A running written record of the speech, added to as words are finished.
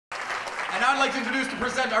And I'd like to introduce to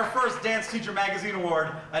present our first Dance Teacher Magazine Award,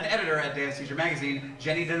 an editor at Dance Teacher Magazine,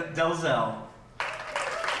 Jenny Delzell.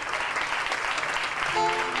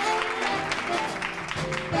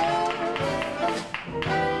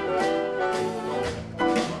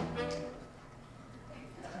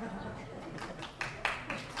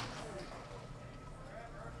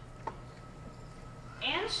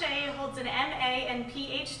 Shea holds an MA and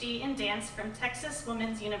PhD in dance from Texas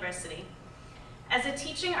Women's University. As a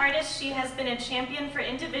teaching artist, she has been a champion for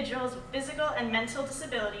individuals with physical and mental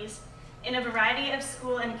disabilities in a variety of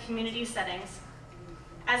school and community settings.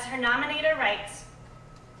 As her nominator writes,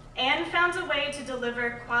 Anne found a way to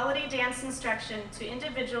deliver quality dance instruction to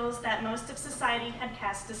individuals that most of society had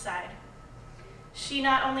cast aside. She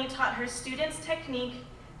not only taught her students technique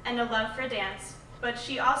and a love for dance, but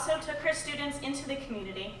she also took her students into the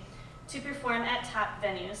community to perform at top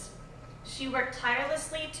venues. She worked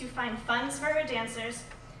tirelessly to find funds for her dancers,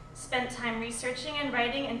 spent time researching and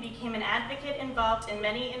writing, and became an advocate involved in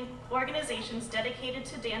many organizations dedicated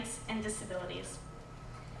to dance and disabilities.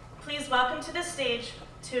 Please welcome to the stage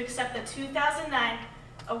to accept the 2009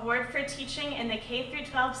 Award for Teaching in the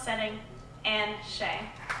K-12 setting, Anne Shea.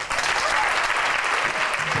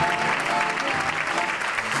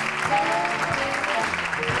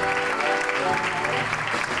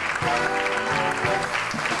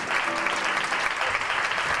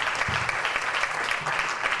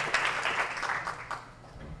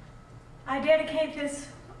 I dedicate this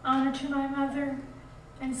honor to my mother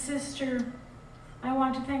and sister. I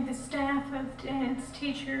want to thank the staff of Dance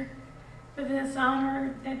Teacher for this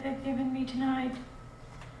honor that they've given me tonight.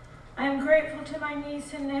 I am grateful to my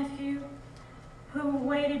niece and nephew who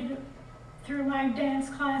waded through my dance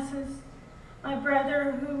classes, my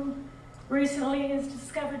brother who recently has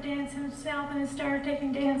discovered dance himself and has started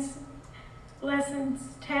taking dance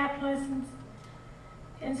lessons, tap lessons,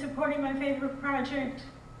 and supporting my favorite project,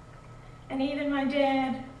 and even my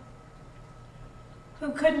dad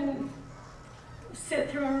who couldn't sit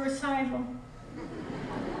through a recital.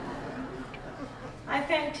 I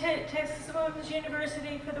thank Texas Women's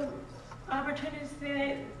University for the opportunities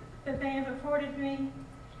that they have afforded me,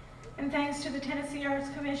 and thanks to the Tennessee Arts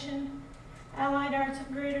Commission, Allied Arts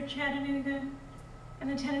of Greater Chattanooga, and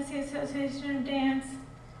the Tennessee Association of Dance,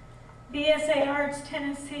 BSA Arts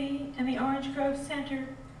Tennessee, and the Orange Grove Center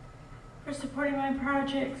for supporting my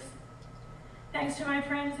projects. Thanks to my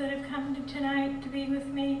friends that have come tonight to be with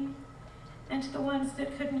me, and to the ones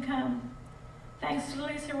that couldn't come. Thanks to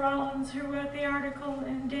Lisa Rollins, who wrote the article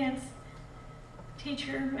in Dance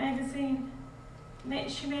Teacher Magazine.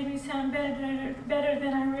 She made me sound better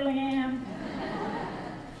than I really am.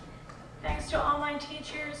 Thanks to all my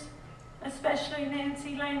teachers, especially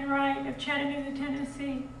Nancy Lane Wright of Chattanooga,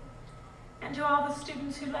 Tennessee, and to all the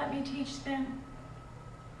students who let me teach them.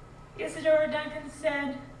 Isadora Duncan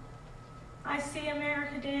said, "I see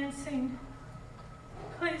America dancing.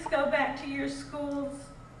 Please go back to your schools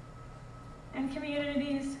and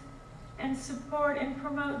communities and support and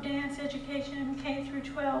promote dance education in K through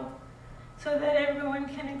 12 so that everyone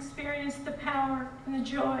can experience the power and the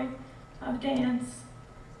joy of dance."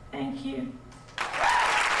 Thank you.